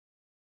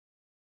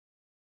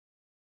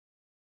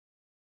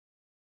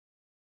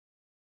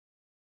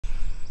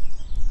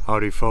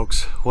Howdy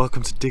folks,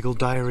 welcome to Diggle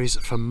Diaries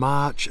for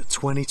March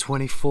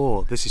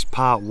 2024. This is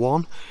part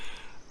 1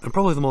 and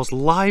probably the most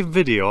live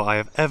video I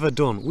have ever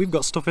done. We've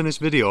got stuff in this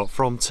video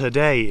from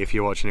today if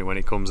you're watching it when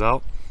it comes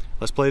out.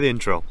 Let's play the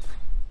intro.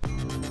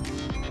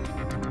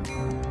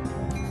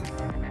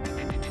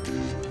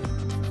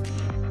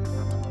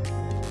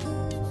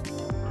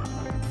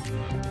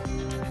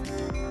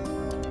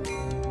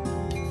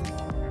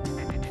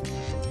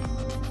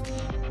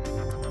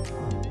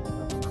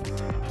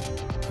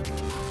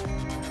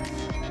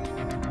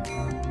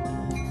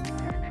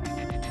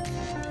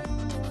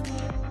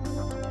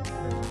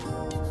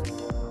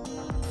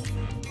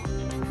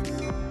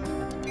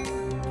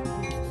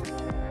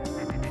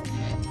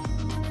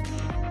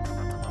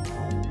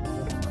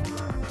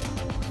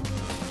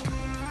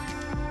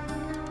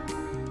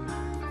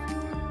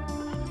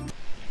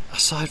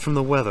 Aside from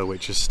the weather,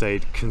 which has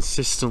stayed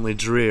consistently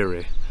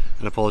dreary,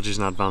 and apologies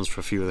in advance for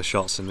a few of the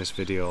shots in this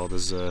video,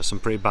 there's some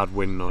pretty bad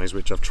wind noise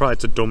which I've tried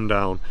to dumb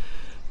down,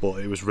 but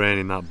it was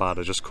raining that bad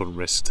I just couldn't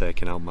risk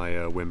taking out my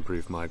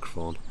windproof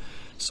microphone,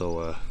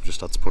 so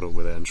just had to put up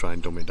with it and try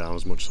and dumb it down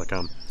as much as I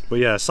can. But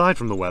yeah, aside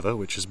from the weather,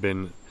 which has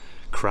been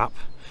crap,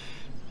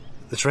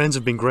 the trains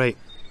have been great.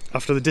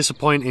 After the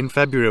disappointing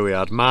February we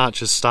had, March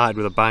has started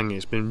with a bang.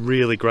 It's been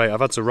really great. I've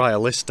had to write a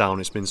list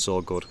down, it's been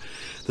so good.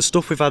 The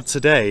stuff we've had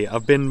today,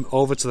 I've been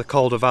over to the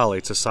Calder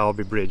Valley to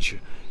Sowerby Bridge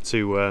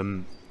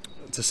to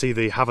see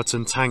the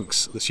Haverton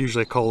tanks. That's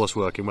usually Colas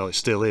working, well it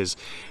still is,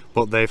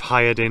 but they've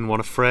hired in one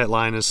of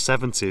Freightliner's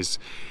 70s,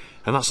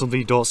 and that's something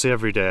you don't see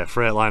every day, a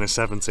Freightliner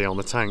 70 on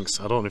the tanks.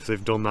 I don't know if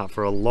they've done that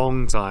for a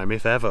long time,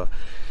 if ever.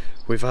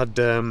 We've had,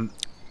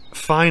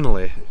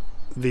 finally,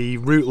 the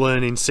route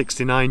learning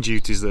 69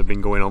 duties that have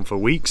been going on for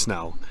weeks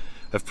now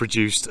have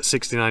produced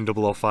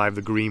 69005,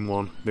 the green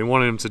one. Been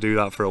wanting them to do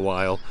that for a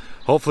while.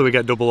 Hopefully we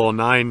get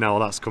 009 now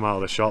that's come out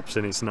of the shops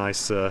in its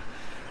nice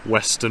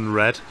western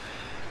red.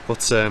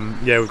 But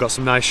yeah, we've got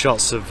some nice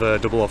shots of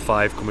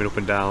 005 coming up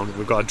and down.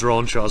 We've got a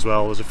drone shot as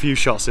well. There's a few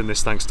shots in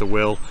this thanks to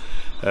Will,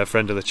 a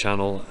friend of the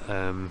channel.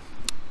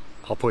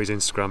 I'll put his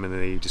Instagram in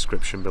the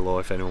description below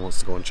if anyone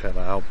wants to go and check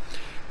that out.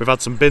 We've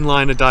had some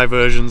Binliner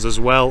diversions as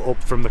well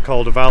up from the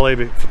Calder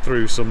Valley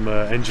through some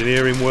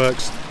engineering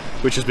works,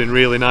 which has been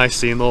really nice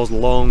seeing those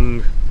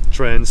long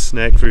trains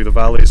snake through the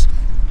valleys.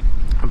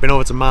 I've been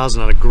over to Mars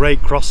and had a great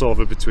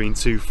crossover between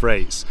two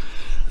freights,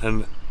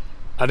 and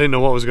I didn't know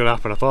what was going to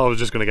happen. I thought I was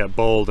just going to get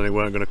bowled and it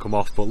weren't going to come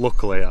off, but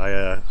luckily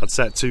I'd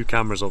set two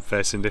cameras up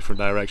facing different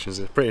directions.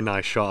 It's a pretty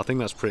nice shot. I think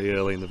that's pretty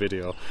early in the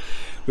video.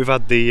 We've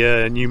had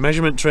the new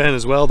measurement train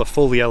as well, the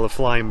full yellow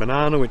flying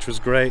banana, which was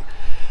great.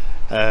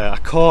 I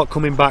caught,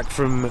 coming back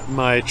from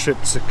my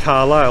trip to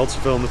Carlisle to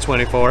film the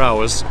 24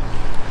 hours,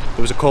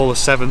 there was a Cola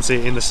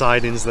 70 in the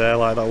sidings there,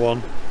 like that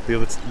one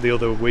the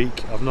other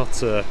week. I've not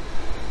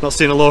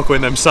seen a loco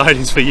in them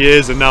sidings for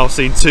years, and now I've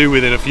seen two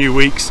within a few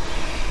weeks.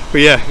 But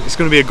yeah, it's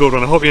going to be a good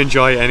one. I hope you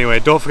enjoy it anyway.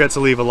 Don't forget to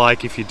leave a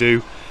like if you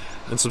do,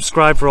 and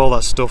subscribe for all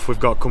that stuff we've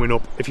got coming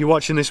up. If you're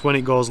watching this when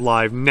it goes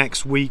live,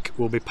 next week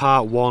will be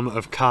part 1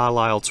 of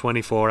Carlisle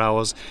 24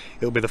 hours.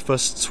 It'll be the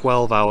first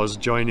 12 hours,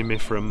 joining me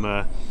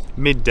from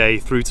midday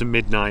through to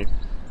midnight,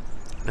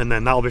 and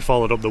then that'll be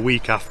followed up the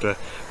week after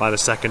by the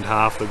second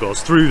half that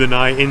goes through the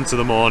night into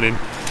the morning,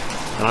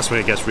 and that's when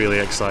it gets really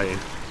exciting.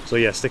 So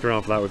yeah, stick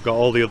around for that. We've got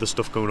all the other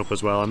stuff coming up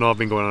as well. I know I've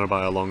been going on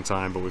about it a long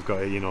time, but we've got,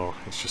 you know,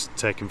 it's just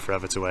taking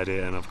forever to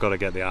edit, and I've got to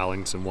get the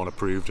Arlington one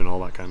approved and all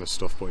that kind of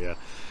stuff. But yeah,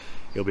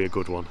 it'll be a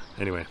good one.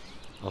 Anyway,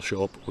 I'll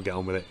shut up, we'll get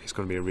on with it. It's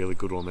going to be a really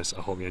good one this.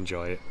 I hope you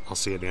enjoy it. I'll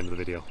see you at the end of the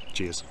video.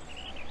 Cheers.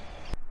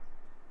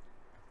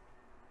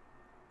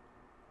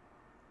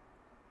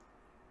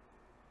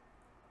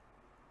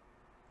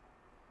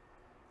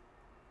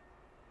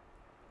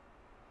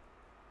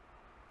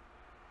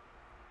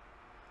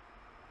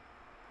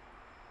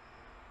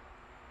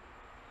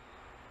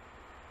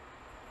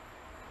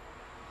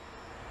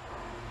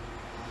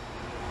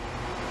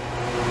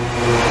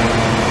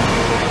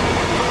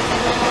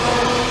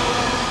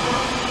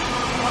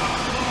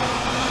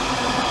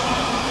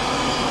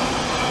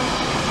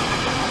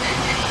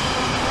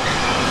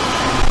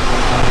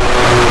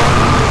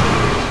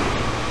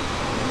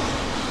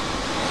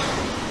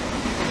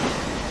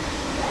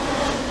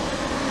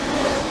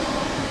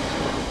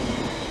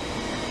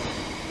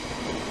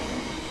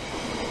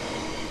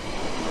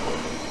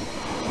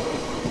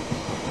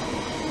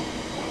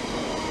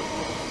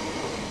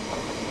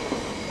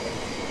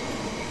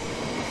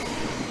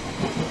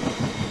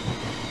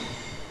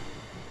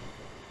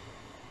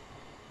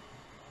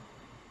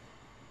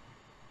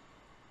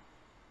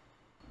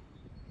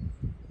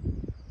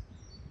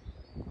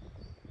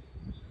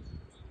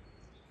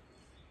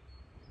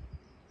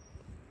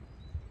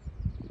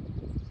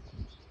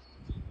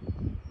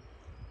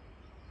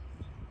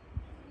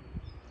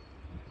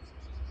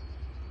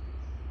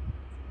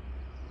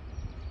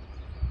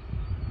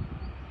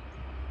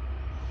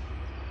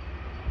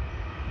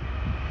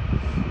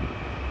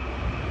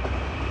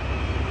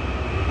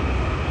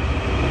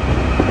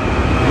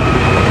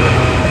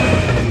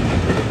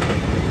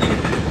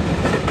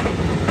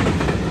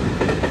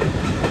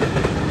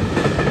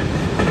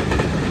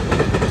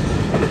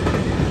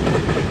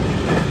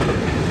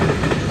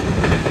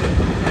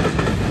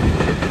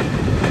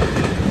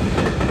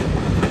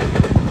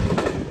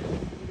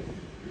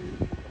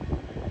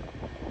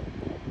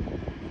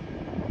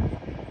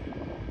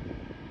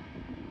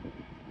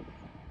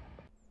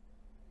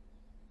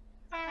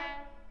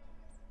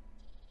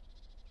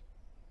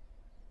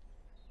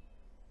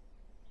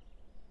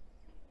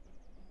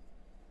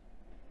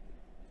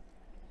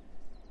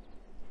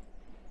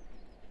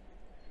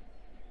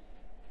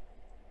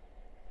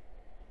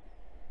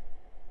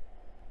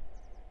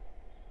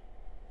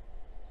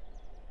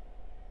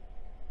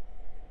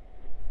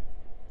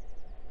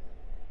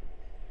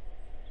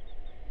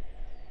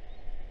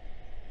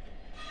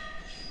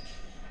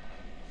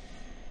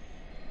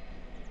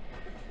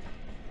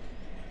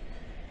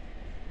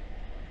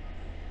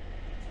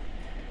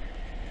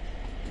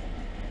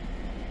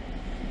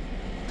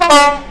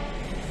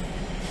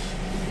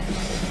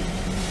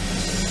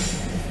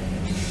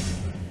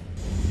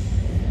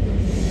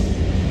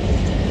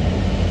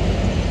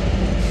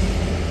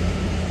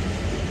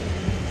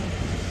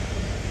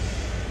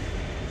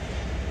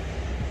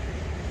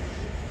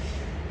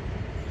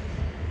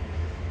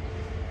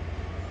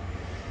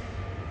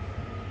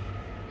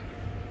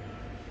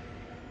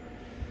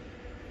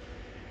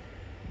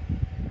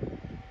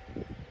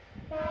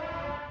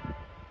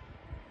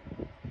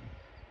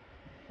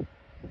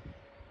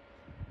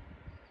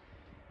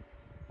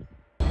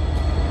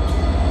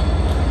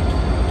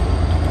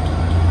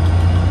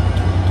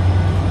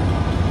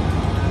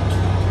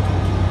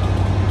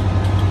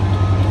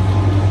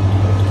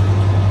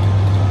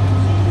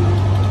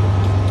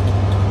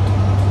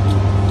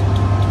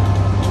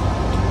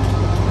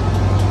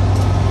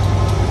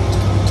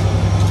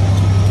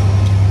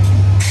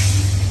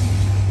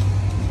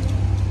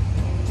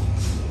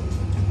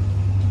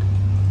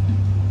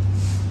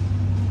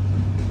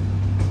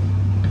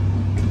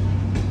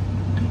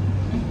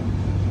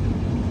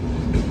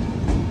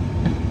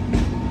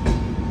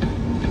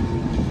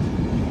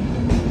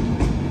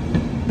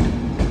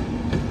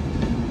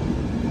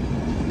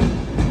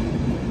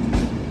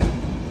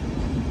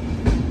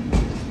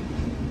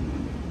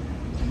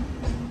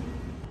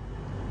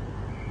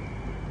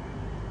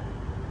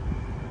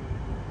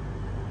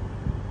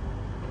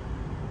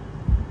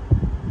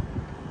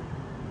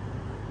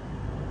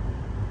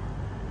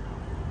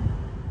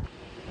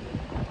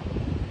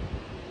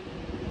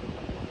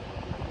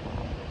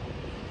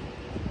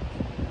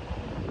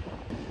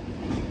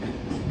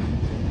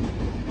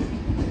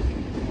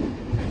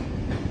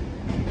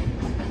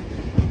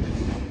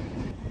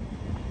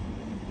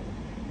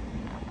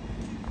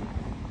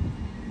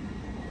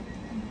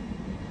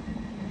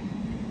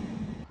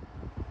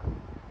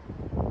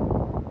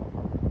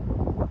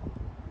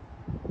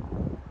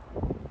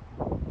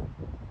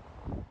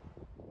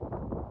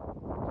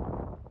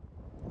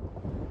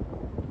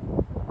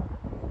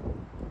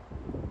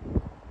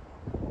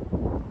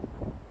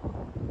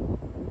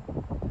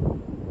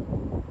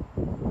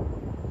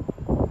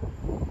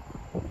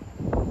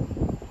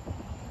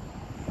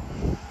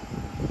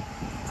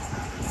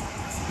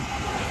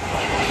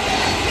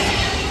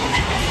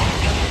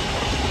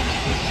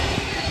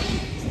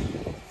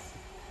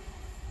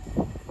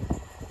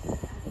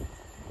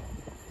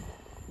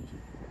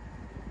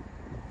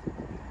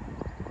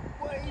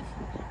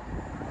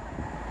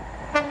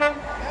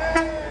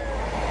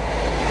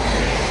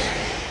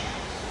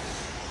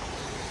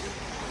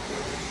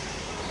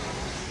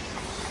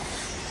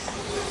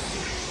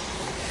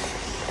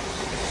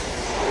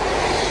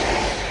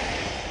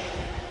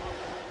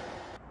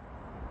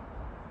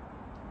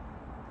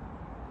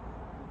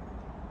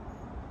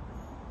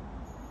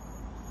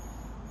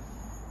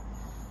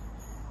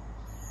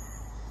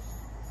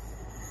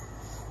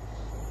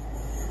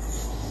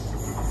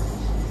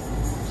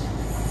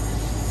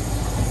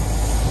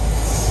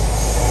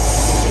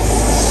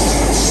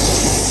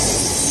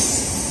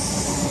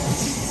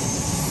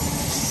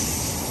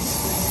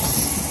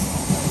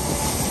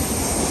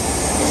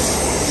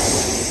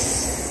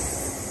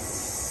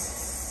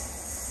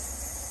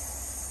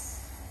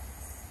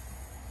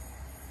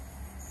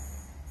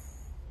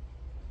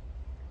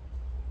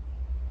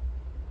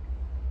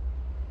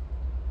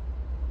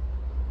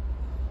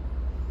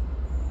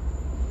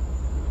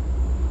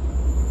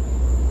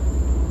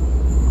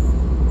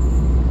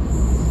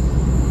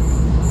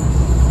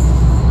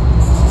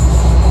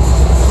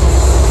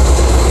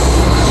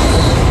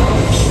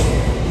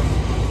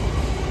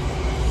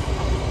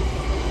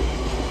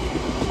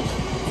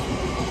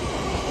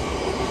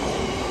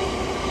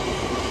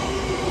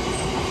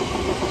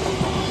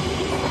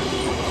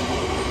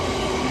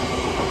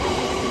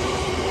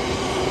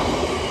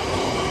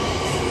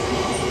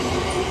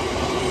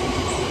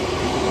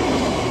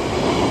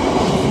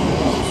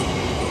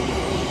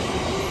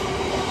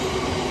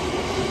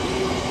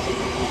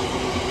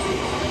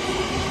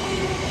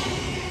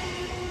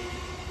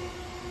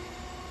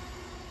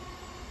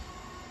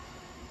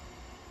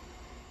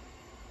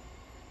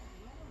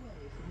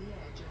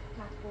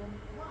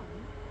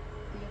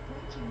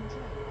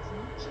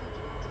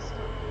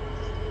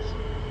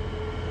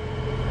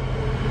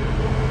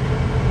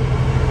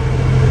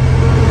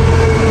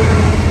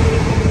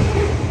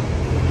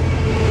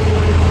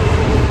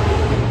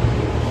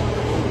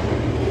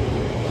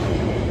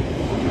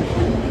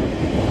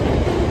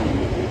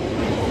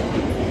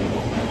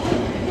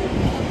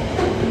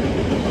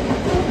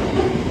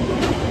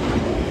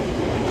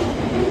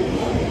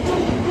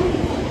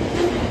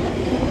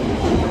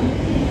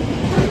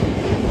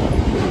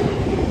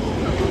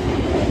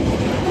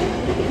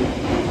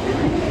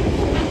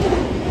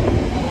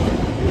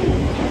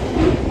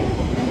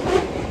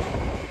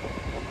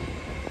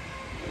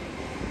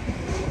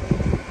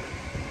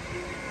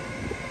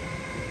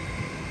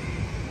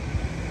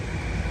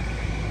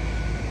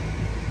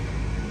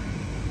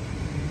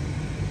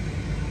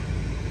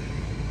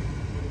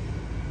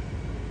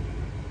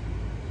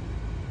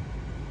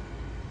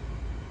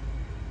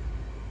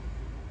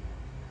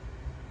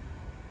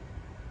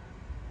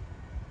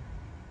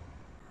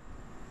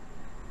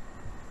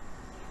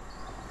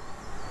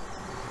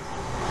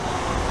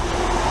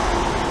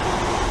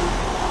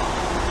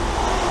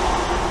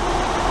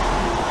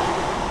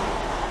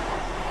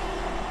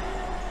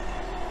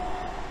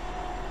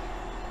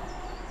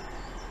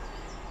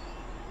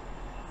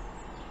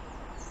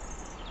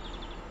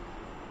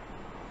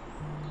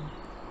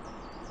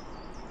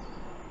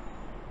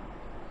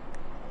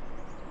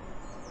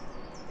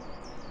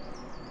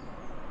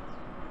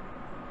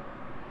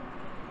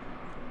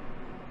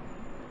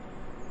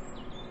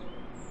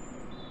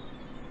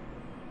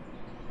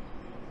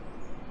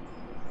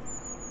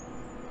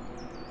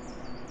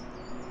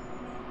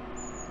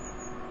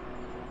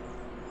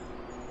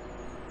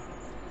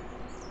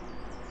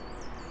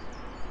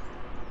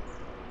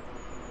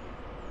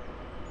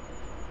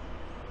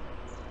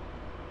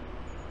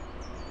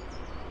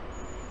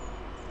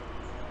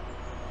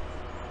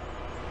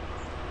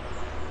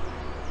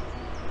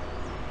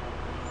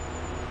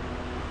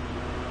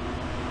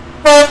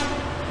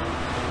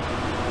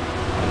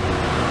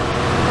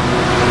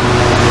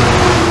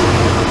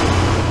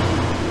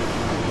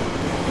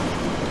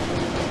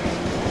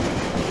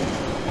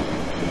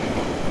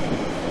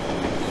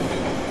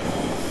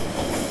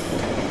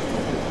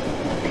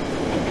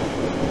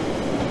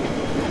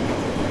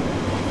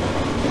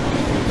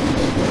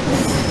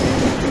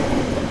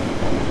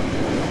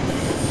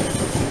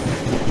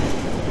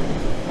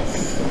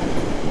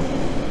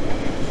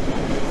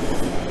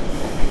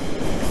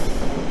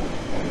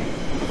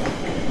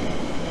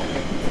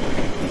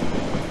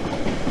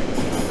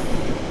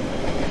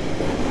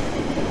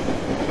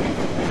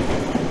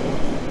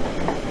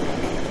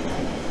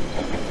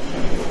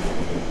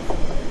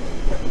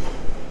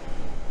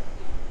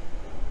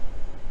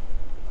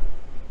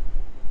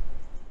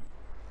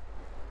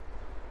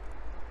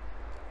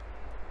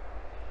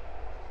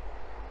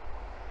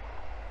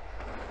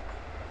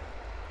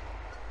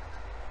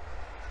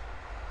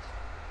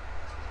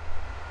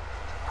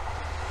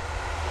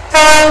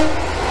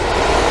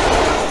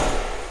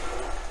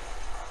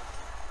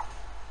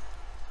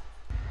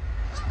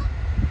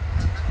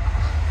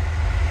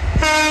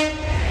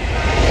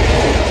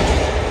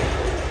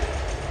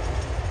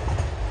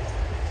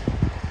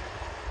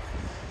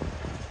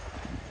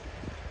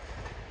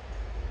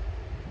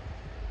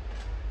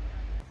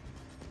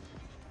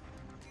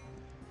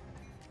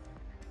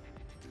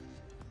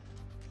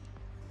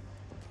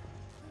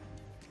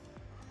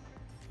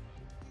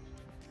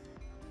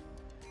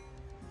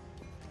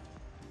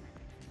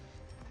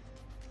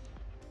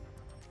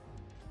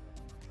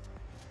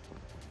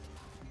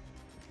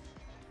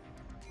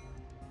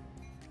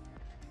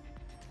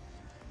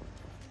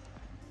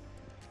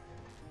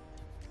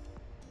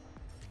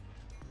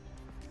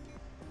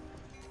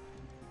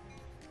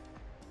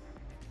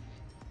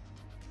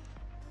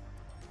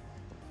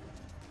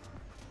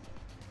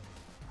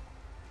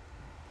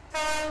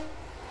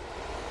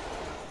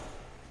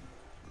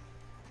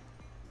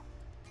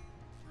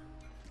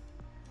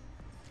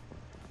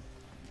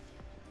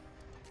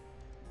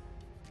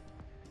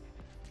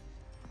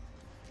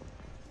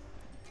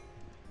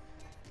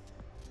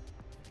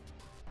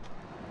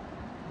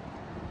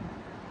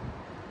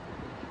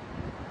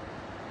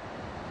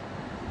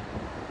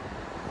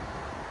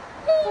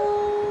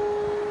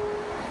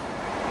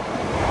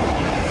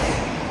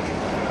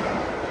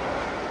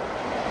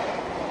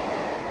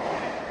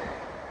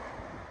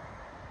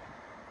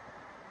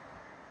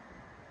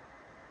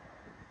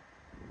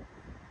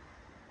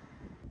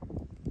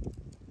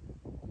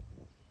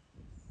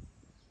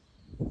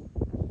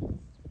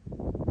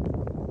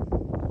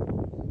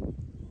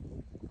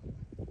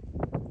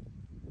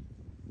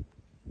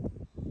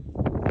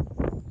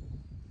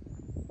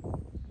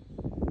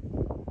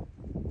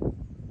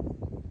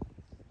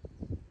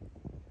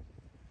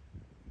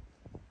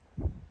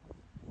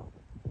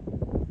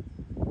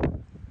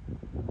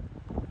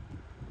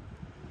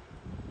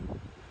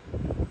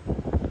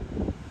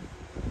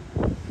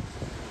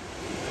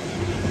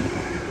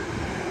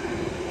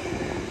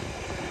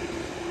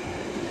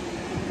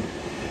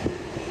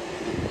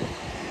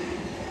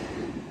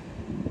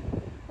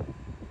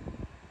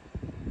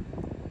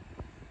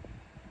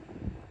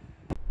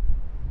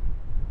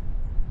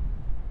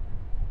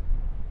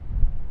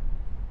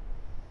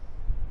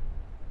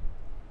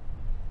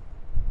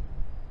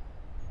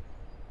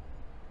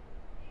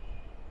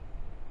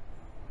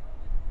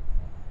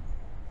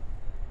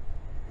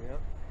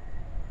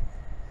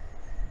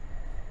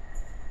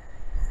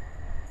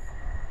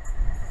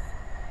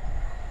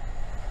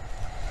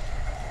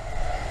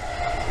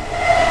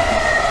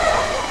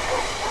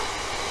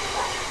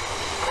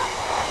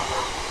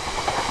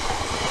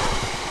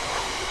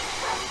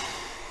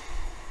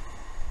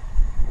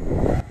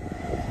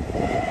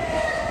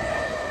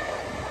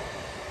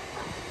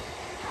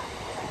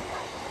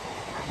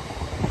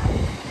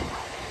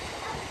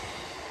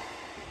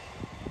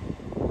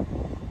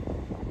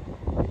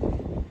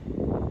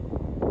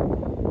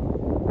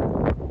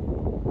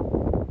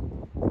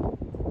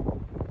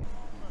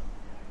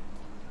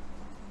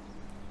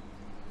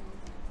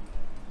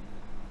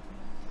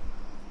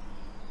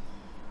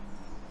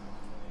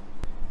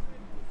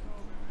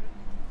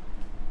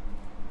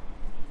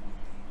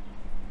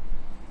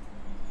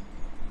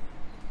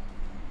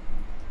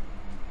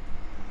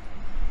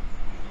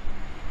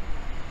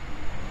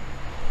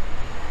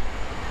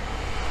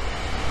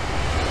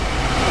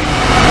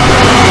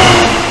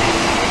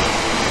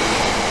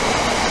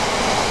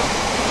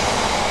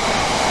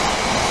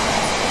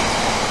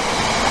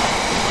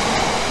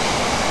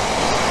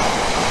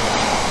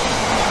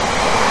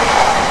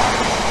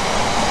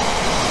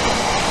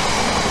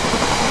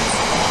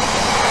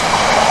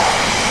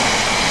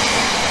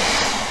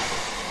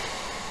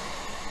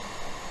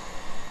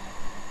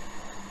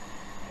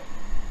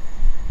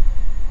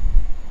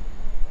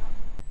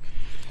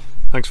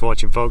 thanks for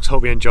watching, folks.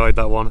 Hope you enjoyed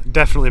that one.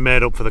 Definitely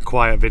made up for the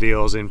quiet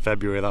videos in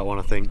February, that one,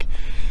 I think.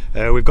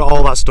 We've got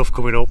all that stuff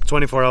coming up.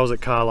 24 hours at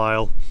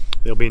Carlisle.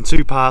 They'll be in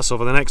 2 parts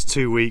over the next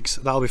 2 weeks.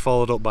 That'll be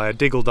followed up by a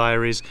Diggle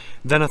Diaries.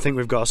 Then I think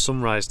we've got a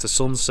sunrise to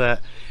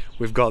sunset.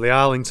 We've got the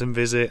Arlington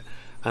visit,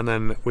 and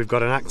then we've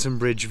got an Acton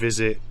Bridge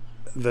visit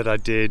that I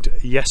did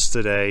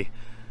yesterday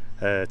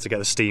to get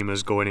the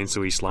steamers going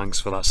into East Lancs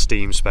for that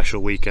steam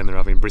special weekend. They're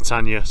having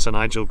Britannia, Sir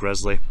Nigel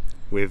Gresley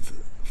with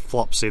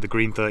Flopsy, the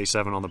Green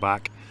 37 on the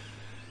back,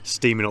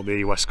 steaming up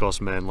the West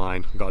Coast main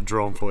line. We've got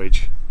drone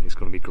footage. It's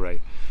going to be great.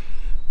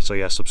 So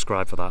yeah,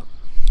 subscribe for that.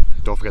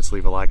 Don't forget to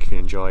leave a like if you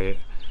enjoy it.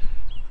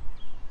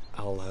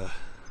 I'll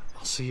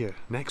see you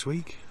next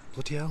week.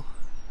 Bloody hell.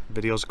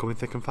 Videos are coming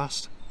thick and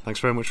fast. Thanks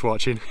very much for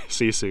watching.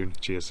 See you soon.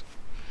 Cheers.